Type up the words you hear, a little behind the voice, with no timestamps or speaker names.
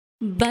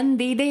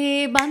ಬಂದಿದೆ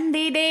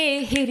ಬಂದಿದೆ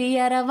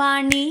ಹಿರಿಯರ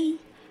ವಾಣಿ,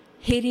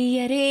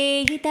 ಹಿರಿಯರೇ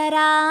ಇತರ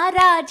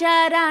ರಾಜ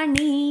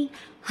ರಾಣಿ,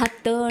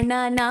 ಹತ್ತೋಣ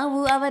ನಾವು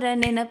ಅವರ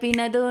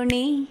ನೆನಪಿನ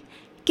ದೋಣಿ,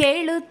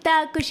 ಕೇಳುತ್ತಾ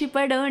ಖುಷಿ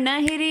ಪಡೋಣ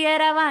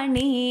ಹಿರಿಯರ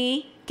ವಾಣಿ,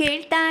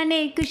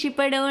 ಕೇಳ್ತಾನೆ ಖುಷಿ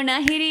ಪಡೋಣ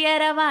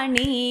ಹಿರಿಯರ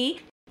ವಾಣಿ,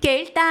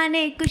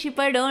 ಕೇಳ್ತಾನೆ ಖುಷಿ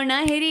ಪಡೋಣ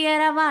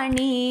ಹಿರಿಯರ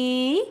ವಾಣಿ.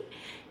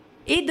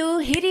 ಇದು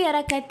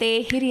ಹಿರಿಯರ ಕತೆ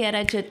ಹಿರಿಯರ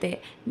ಜೊತೆ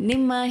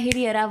ನಿಮ್ಮ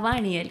ಹಿರಿಯರ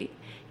ವಾಣಿಯಲ್ಲಿ.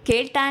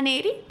 ಕೇಳ್ತಾನೆ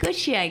ಇರಿ,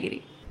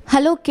 ಖುಷಿಯಾಗಿರಿ.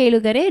 ಹಲೋ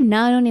ಕೇಳುಗರೆ,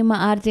 ನಾನು ನಿಮ್ಮ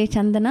RJ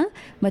ಚಂದನ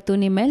ಮತ್ತು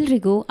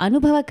ನಿಮ್ಮೆಲ್ಲರಿಗೂ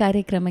ಅನುಭವ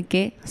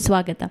ಕಾರ್ಯಕ್ರಮಕ್ಕೆ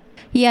ಸ್ವಾಗತ.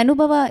 ಈ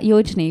ಅನುಭವ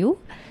ಯೋಜನೆಯು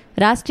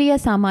ರಾಷ್ಟ್ರೀಯ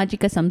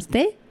ಸಾಮಾಜಿಕ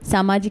ಸಂಸ್ಥೆ,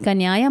 ಸಾಮಾಜಿಕ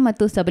ನ್ಯಾಯ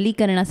ಮತ್ತು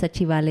ಸಬಲೀಕರಣ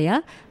ಸಚಿವಾಲಯ,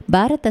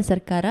 ಭಾರತ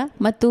ಸರ್ಕಾರ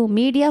ಮತ್ತು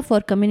ಮೀಡಿಯಾ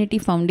ಫಾರ್ ಕಮ್ಯುನಿಟಿ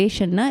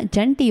ಫೌಂಡೇಶನ್ನ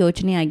ಜಂಟಿ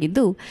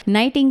ಯೋಜನೆಯಾಗಿದ್ದು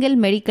ನೈಟಿಂಗೇಲ್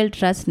ಮೆಡಿಕಲ್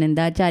ಟ್ರಸ್ಟ್ನಿಂದ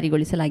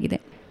ಜಾರಿಗೊಳಿಸಲಾಗಿದೆ.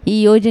 ಈ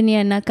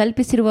ಯೋಜನೆಯನ್ನು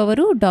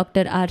ಕಲ್ಪಿಸಿರುವವರು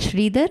ಡಾಕ್ಟರ್ R.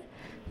 ಶ್ರೀಧರ್,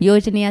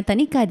 ಯೋಜನೆಯ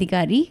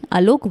ತನಿಖಾಧಿಕಾರಿ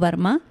ಅಲೋಕ್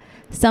ವರ್ಮಾ,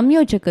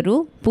 ಸಂಯೋಜಕರು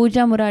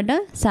ಪೂಜಾ ಮುರಾಡ,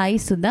 ಸಾಯಿ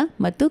ಸುಧಾ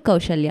ಮತ್ತು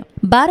ಕೌಶಲ್ಯ.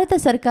 ಭಾರತ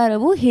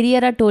ಸರ್ಕಾರವು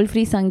ಹಿರಿಯರ ಟೋಲ್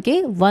ಫ್ರೀ ಸಂಖ್ಯೆ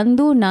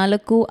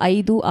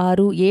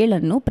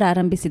 14567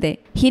 ಪ್ರಾರಂಭಿಸಿದೆ.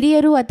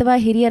 ಹಿರಿಯರು ಅಥವಾ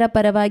ಹಿರಿಯರ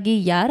ಪರವಾಗಿ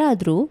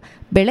ಯಾರಾದರೂ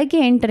ಬೆಳಗ್ಗೆ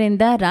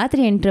 8ರಿಂದ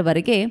ರಾತ್ರಿ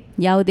 8ರವರೆಗೆ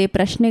ಯಾವುದೇ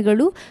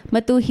ಪ್ರಶ್ನೆಗಳು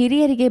ಮತ್ತು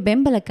ಹಿರಿಯರಿಗೆ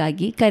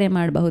ಬೆಂಬಲಕ್ಕಾಗಿ ಕರೆ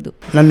ಮಾಡಬಹುದು.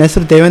 ನನ್ನ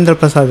ಹೆಸರು ದೇವೇಂದ್ರ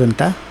ಪ್ರಸಾದ್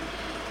ಅಂತ.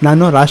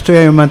 ನಾನು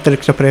ರಾಷ್ಟ್ರೀಯ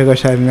ವಿಮಾಂತರಿಕ್ಷ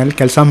ಪ್ರಯೋಗಶಾಲೆಯಲ್ಲಿ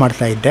ಕೆಲಸ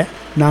ಮಾಡ್ತಾಯಿದ್ದೆ.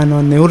 ನಾನು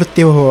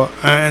ನಿವೃತ್ತಿ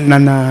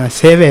ನನ್ನ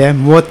ಸೇವೆ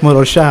 33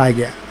 ವರ್ಷ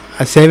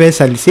ಸೇವೆ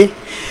ಸಲ್ಲಿಸಿ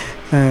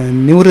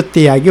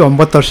ನಿವೃತ್ತಿಯಾಗಿ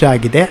 9 ವರ್ಷ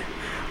ಆಗಿದೆ.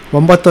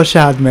 9 ವರ್ಷ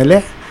ಆದಮೇಲೆ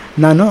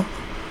ನಾನು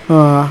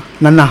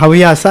ನನ್ನ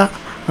ಹವ್ಯಾಸ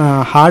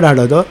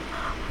ಹಾಡಾಡೋದು.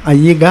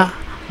 ಈಗ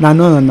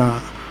ನಾನು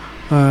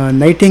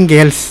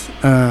ನೈಟಿಂಗೇಲ್ಸ್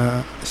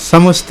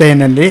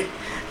ಸಂಸ್ಥೆಯಲ್ಲಿ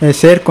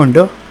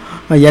ಸೇರಿಕೊಂಡು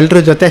ಎಲ್ಲರ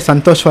ಜೊತೆ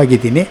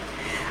ಸಂತೋಷವಾಗಿದ್ದೀನಿ.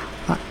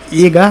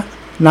 ಈಗ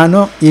ನಾನು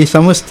ಈ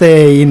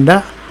ಸಂಸ್ಥೆಯಿಂದ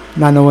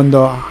ನಾನು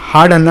ಒಂದು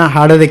ಹಾಡನ್ನು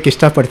ಹಾಡೋದಕ್ಕೆ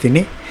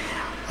ಇಷ್ಟಪಡ್ತೀನಿ.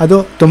 ಅದು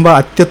ತುಂಬ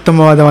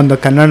ಅತ್ಯುತ್ತಮವಾದ ಒಂದು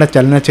ಕನ್ನಡ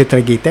ಚಲನಚಿತ್ರ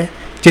ಗೀತೆ,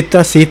 ಚಿತ್ರ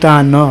ಸೀತಾ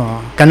ಅನ್ನೋ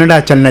ಕನ್ನಡ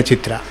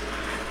ಚಲನಚಿತ್ರ.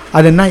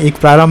 ಅದನ್ನು ಈಗ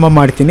ಪ್ರಾರಂಭ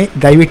ಮಾಡ್ತೀನಿ.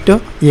 ದಯವಿಟ್ಟು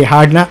ಈ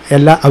ಹಾಡನ್ನ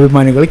ಎಲ್ಲ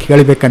ಅಭಿಮಾನಿಗಳಿಗೆ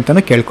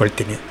ಕೇಳಬೇಕಂತಲೂ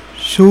ಕೇಳ್ಕೊಳ್ತೀನಿ.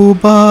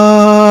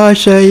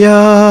 ಶುಭಾಶಯ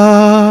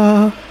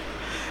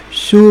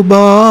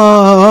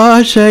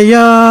ಶುಭಾಶಯ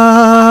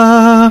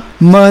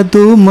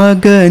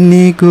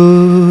ಮಧುಮಗನಿಗೂ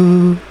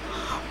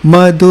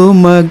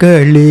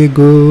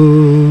ಮಧುಮಗಳಿಗೂ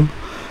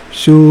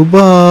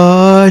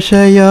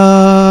ಶುಭಾಶಯ.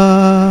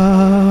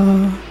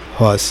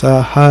 ಹೊಸ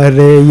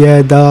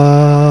ಹರೆಯದ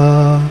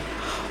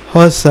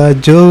ಹೊಸ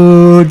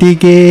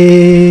ಜೋಡಿಗೆ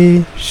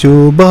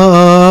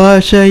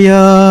ಶುಭಾಶಯ.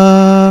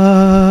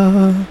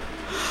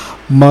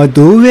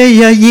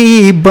 ಮದುವೆಯ ಈ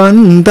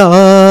ಬಂಧ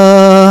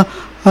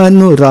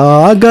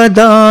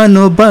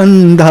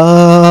ಅನುರಾಗದಾನುಬಂಧ,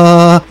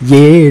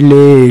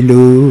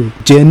 ಏಳೇಳು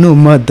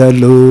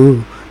ಜನುಮದಲು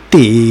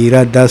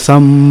ತೀರದ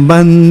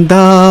ಸಂಬಂಧ.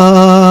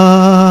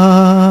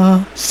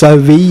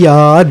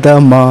 ಸವಿಯಾದ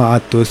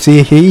ಮಾತು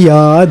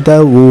ಸಿಹಿಯಾದ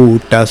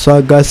ಊಟ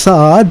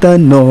ಸೊಗಸಾದ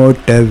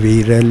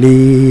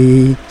ನೋಟವಿರಲಿ,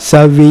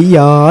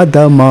 ಸವಿಯಾದ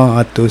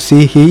ಮಾತು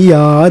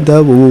ಸಿಹಿಯಾದ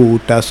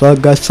ಊಟ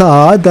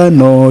ಸೊಗಸಾದ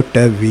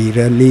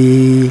ನೋಟವಿರಲಿ.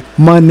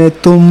 ಮನೆ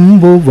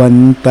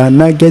ತುಂಬುವಂತ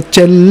ನಗೆ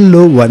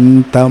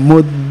ಚೆಲ್ಲುವಂತ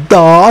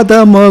ಮುದ್ದಾದ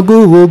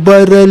ಮಗುವು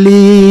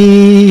ಬರಲಿ.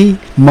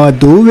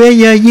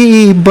 ಮದುವೆಯ ಈ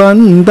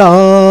ಬಂಧ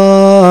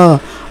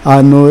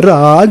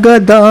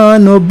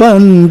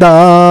ಅನುರಾಗದಾನುಬಂಧ,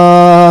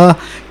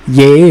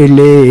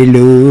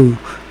 ಏಳೇಳು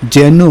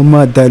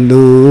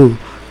ಜನುಮದಲು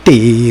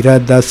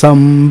ತೀರದ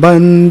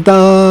ಸಂಬಂಧ.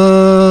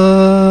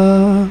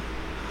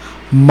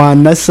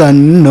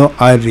 ಮನಸ್ಸನ್ನು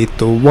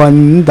ಅರಿತು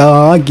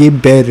ಒಂದಾಗಿ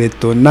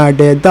ಬೆರೆತು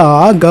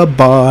ನಡೆದಾಗ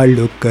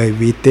ಬಾಳು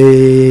ಕವಿತೆ.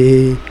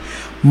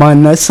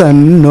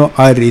 ಮನಸ್ಸನ್ನು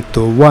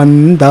ಅರಿತು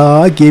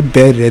ಒಂದಾಗಿ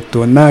ಬೆರೆತು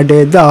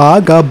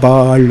ನಡೆದಾಗ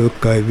ಬಾಳು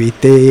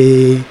ಕವಿತೆ.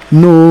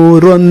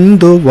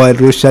 101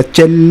 ವರುಷ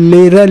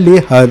ಚೆಲ್ಲಿರಲಿ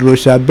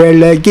ಹರುಷ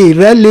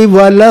ಬೆಳಗಿರಲಿ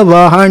ಒಲವ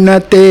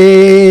ಹಣತೆ.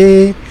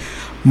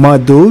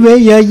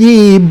 ಮದುವೆಯ ಈ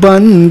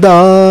ಬಂಧ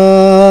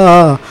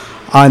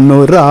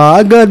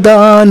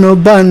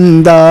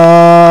ಅನುರಾಗದಾನುಬಂಧ,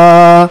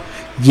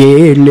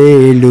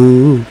 ಏಳೇಳು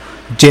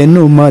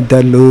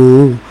ಜನುಮದಲು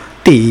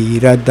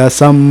ತೀರದ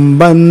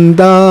ಸಂಬಂಧ.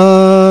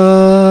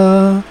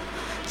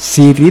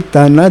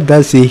 ಸಿರಿತನದ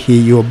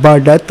ಸಿಹಿಯು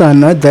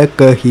ಬಡತನದ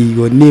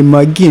ಕಹಿಯು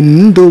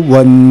ನಿಮಗಿಂದು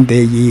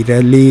ಒಂದೇ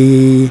ಇರಲಿ.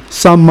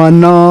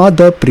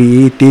 ಸಮನಾದ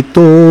ಪ್ರೀತಿ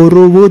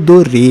ತೋರುವುದು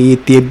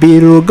ರೀತಿ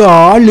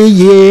ಬಿರುಗಾಳಿ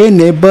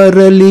ಏನೇ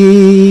ಬರಲಿ.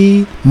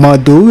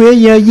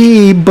 ಮದುವೆಯ ಈ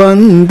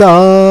ಬಂಧ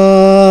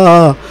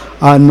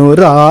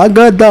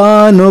ಅನುರಾಗದಾನುಬಂಧ,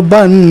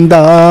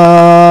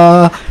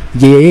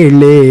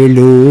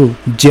 ಏಳೇಳು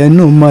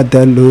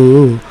ಜನುಮದಲು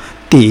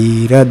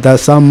ತೀರದ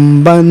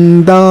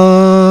ಸಂಬಂಧ.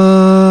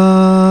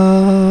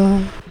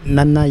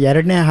 ನನ್ನ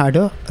ಎರಡನೇ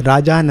ಹಾಡು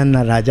ರಾಜ ನನ್ನ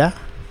ರಾಜ.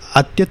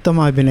 ಅತ್ಯುತ್ತಮ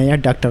ಅಭಿನಯ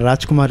ಡಾಕ್ಟರ್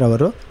ರಾಜ್ಕುಮಾರ್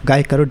ಅವರು,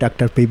 ಗಾಯಕರು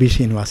ಡಾಕ್ಟರ್ PB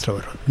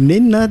ಶ್ರೀನಿವಾಸರವರು.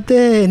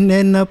 ನಿನ್ನದೇ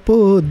ನೆನಪು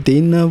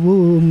ದಿನವೂ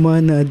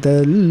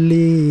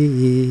ಮನದಲ್ಲಿ,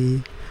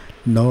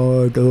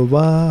 ನೋಡುವ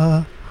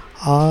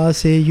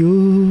ಆಸೆಯೂ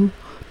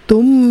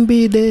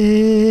ತುಂಬಿದೆ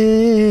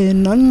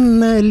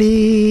ನನ್ನಲಿ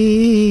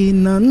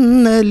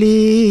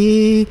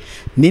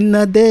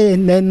ನಿನ್ನದೇ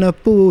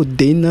ನೆನಪು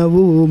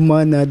ದಿನವೂ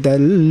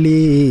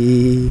ಮನದಲ್ಲಿ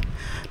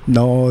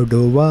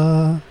ನೋಡುವ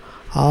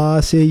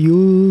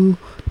ಆಸೆಯೂ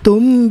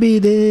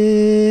ತುಂಬಿದೆ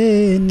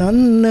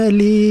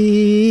ನನ್ನಲಿ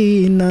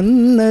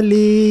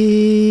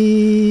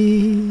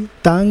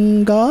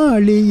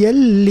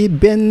ತಂಗಾಳಿಯಲ್ಲಿ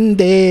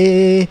ಬೆಂದೆ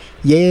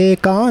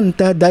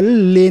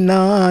ಏಕಾಂತದಲ್ಲಿ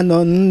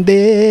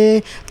ನಾನೊಂದೇ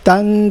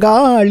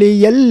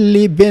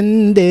ತಂಗಾಳಿಯಲ್ಲಿ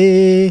ಬೆಂದೆ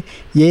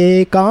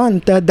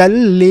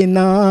ಏಕಾಂತದಲ್ಲಿ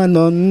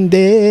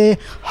ನಾನೊಂದೇ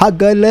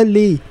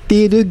ಹಗಲಲ್ಲಿ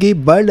ತಿರುಗಿ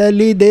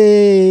ಬಳಲಿದೆ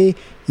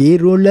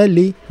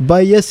ಇರುಳಲಿ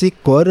ಬಯಸಿ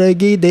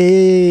ಕೊರಗಿದೆ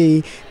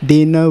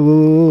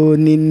ದಿನವೂ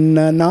ನಿನ್ನ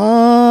ನಾ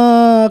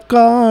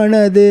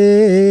ಕಾಣದೆ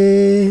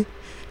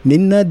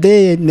ನಿನ್ನದೇ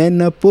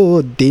ನೆನಪು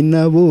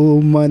ದಿನವೂ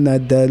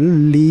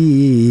ಮನದಲ್ಲಿ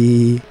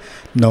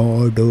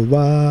ನೋಡುವ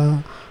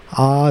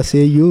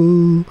ಆಸೆಯು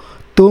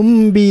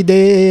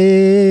ತುಂಬಿದೆ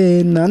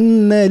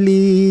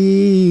ನನ್ನಲಿ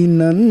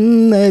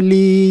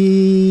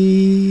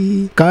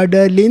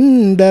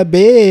ಕಡಲಿಂದ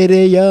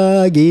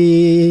ಬೇರೆಯಾಗಿ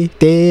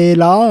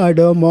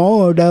ತೇಲಾಡೋ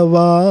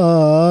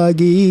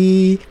ಮೋಡವಾಗಿ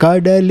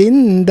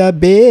ಕಡಲಿಂದ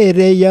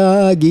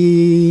ಬೇರೆಯಾಗಿ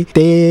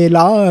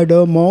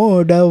ತೇಲಾಡೋ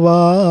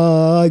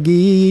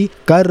ಮೋಡವಾಗಿ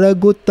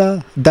ಕರಗುತ್ತ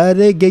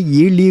ಧರೆಗೆ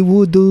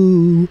ಇಳಿಯುವುದು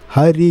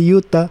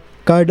ಹರಿಯುತ್ತ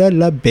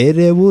ಕಡಲ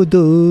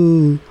ಬೆರೆವುದು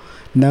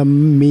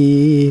ನಮ್ಮಿ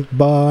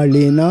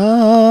ಬಾಳಿನ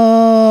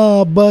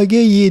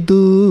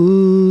ಬಗೆಯಿದು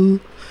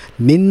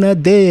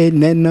ನಿನ್ನದೇ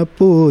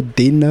ನೆನಪು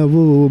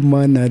ದಿನವೂ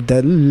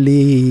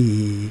ಮನದಲ್ಲಿ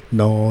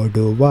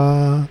ನೋಡುವ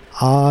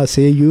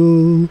ಆಸೆಯು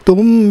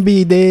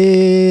ತುಂಬಿದೆ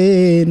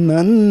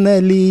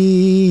ನನ್ನಲಿ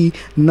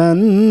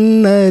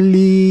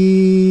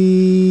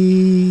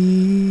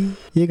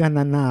ಈಗ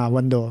ನನ್ನ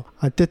ಒಂದು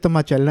ಅತ್ಯುತ್ತಮ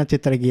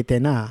ಚಲನಚಿತ್ರ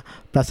ಗೀತೆನ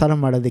ಪ್ರಸಾರ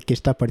ಮಾಡೋದಕ್ಕೆ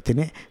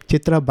ಇಷ್ಟಪಡ್ತೀನಿ.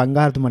 ಚಿತ್ರ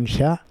ಬಂಗಾರದ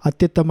ಮನುಷ್ಯ.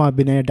 ಅತ್ಯುತ್ತಮ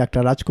ಅಭಿನಯ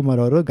ಡಾಕ್ಟರ್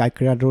ರಾಜ್ಕುಮಾರ್ ಅವರು,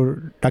 ಗಾಯಕರು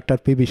ಡಾಕ್ಟರ್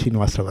PB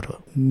ಶ್ರೀನಿವಾಸರವರು.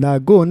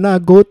 ನಗು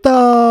ನಗುತ್ತಾ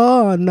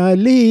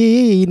ನಲಿ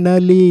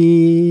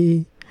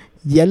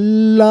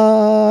ಎಲ್ಲ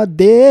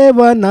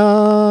ದೇವನ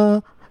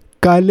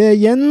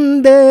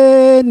ಕಲೆಯೆಂದೇ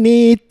ನೀ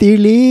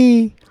ತಿಳಿ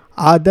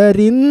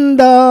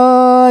ಅದರಿಂದ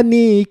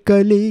ನೀ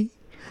ಕಲಿ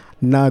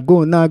ನಗು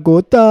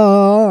ನಗುತ್ತಾ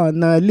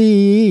ನಲಿ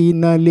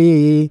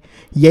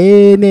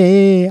ಏನೇ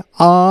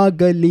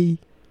ಆಗಲಿ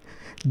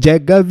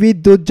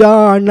ಜಗವಿದು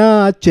ಜಾಣ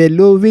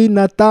ಚೆಲುವಿನ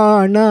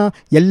ತಾಣ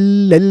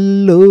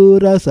ಎಲ್ಲೆಲ್ಲೂ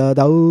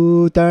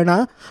ರಸದೌತಣ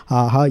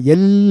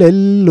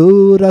ಎಲ್ಲೆಲ್ಲೂ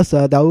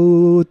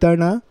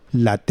ರಸದೌತಣ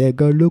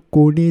ಲತೆಗಳು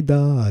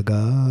ಕುಣಿದಾಗ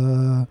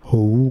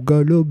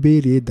ಹೂಗಳು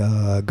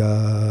ಬಿರಿದಾಗ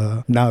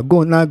ನಗು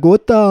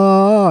ನಗುತ್ತಾ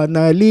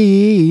ನಲಿ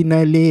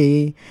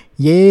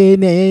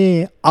ಏನೇ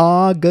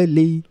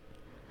ಆಗಲಿ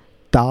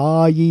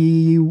ತಾಯಿ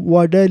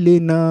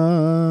ಒಡಲಿನ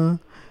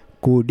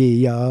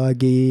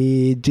ಕುಡಿಯಾಗಿ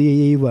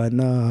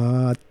ಜೀವನ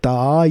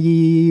ತಾಯಿ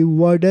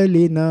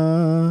ಒಡಲಿನ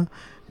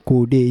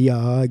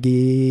ಕುಡಿಯಾಗಿ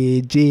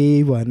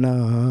ಜೀವನ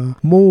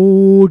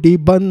ಮೂಡಿ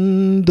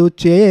ಬಂದು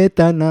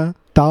ಚೇತನ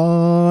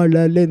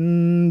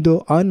ತಾಳಲೆಂದು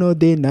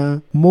ಅನುದಿನ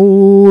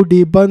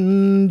ಮೂಡಿ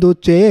ಬಂದು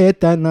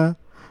ಚೇತನ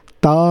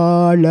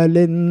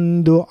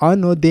ತಾಳಲೆಂದು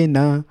ಅನುದಿನ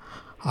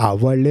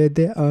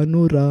ಅವಳೆದೆ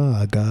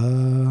ಅನುರಾಗ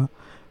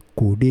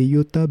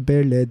ಕುಡಿಯುತ್ತ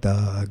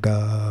ಬೆಳೆದಾಗ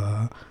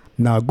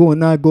ನಗು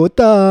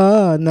ನಗುತ್ತಾ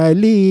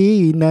ನಲಿ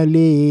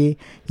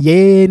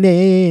ಏನೇ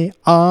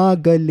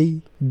ಆಗಲಿ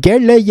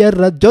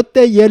ಗೆಳೆಯರ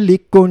ಜೊತೆಯಲ್ಲಿ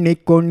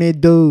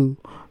ಕುಣಿದು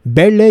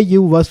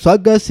ಬೆಳೆಯುವ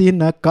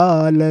ಸೊಗಸಿನ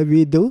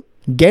ಕಾಲವಿದು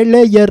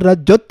ಗೆಳೆಯರ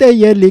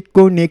ಜೊತೆಯಲ್ಲಿ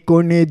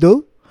ಕುಣಿದು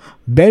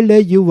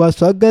ಬೆಳೆಯುವ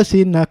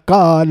ಸೊಗಸಿನ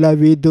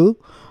ಕಾಲವಿದು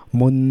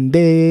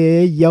ಮುಂದೆ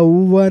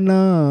ಯೌವನ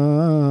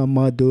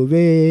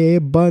ಮದುವೆ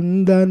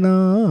ಬಂಧನ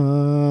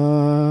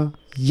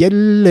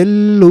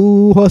ಎಲ್ಲೆಲ್ಲೂ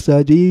ಹೊಸ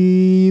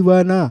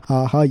ಜೀವನ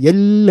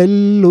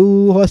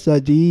ಎಲ್ಲೆಲ್ಲೂ ಹೊಸ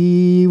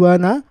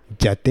ಜೀವನ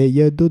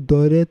ಜತೆಯದು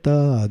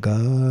ದೊರೆತಾಗ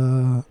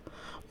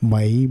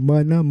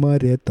ಮೈಮನ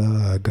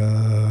ಮರೆತಾಗ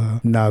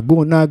ನಗು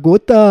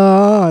ನಗುತ್ತಾ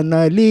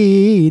ನಲಿ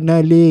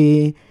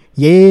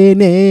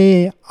ಏನೇ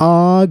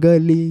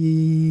ಆಗಲಿ.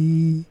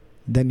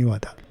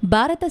 ಧನ್ಯವಾದ.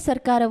 ಭಾರತ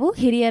ಸರ್ಕಾರವು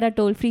ಹಿರಿಯರ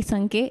ಟೋಲ್ ಫ್ರೀ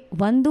ಸಂಖ್ಯೆ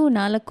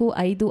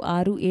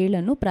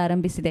 14567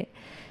 ಪ್ರಾರಂಭಿಸಿದೆ.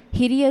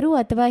 ಹಿರಿಯರು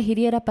ಅಥವಾ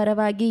ಹಿರಿಯರ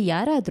ಪರವಾಗಿ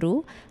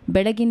ಯಾರಾದರೂ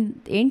ಬೆಳಗಿನ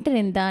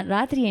 8ರಿಂದ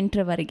ರಾತ್ರಿ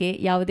 8ರವರೆಗೆ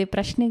ಯಾವುದೇ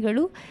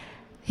ಪ್ರಶ್ನೆಗಳು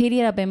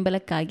ಹಿರಿಯರ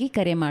ಬೆಂಬಲಕ್ಕಾಗಿ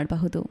ಕರೆ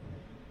ಮಾಡಬಹುದು.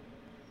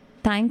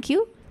 Thank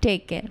you.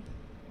 Take care.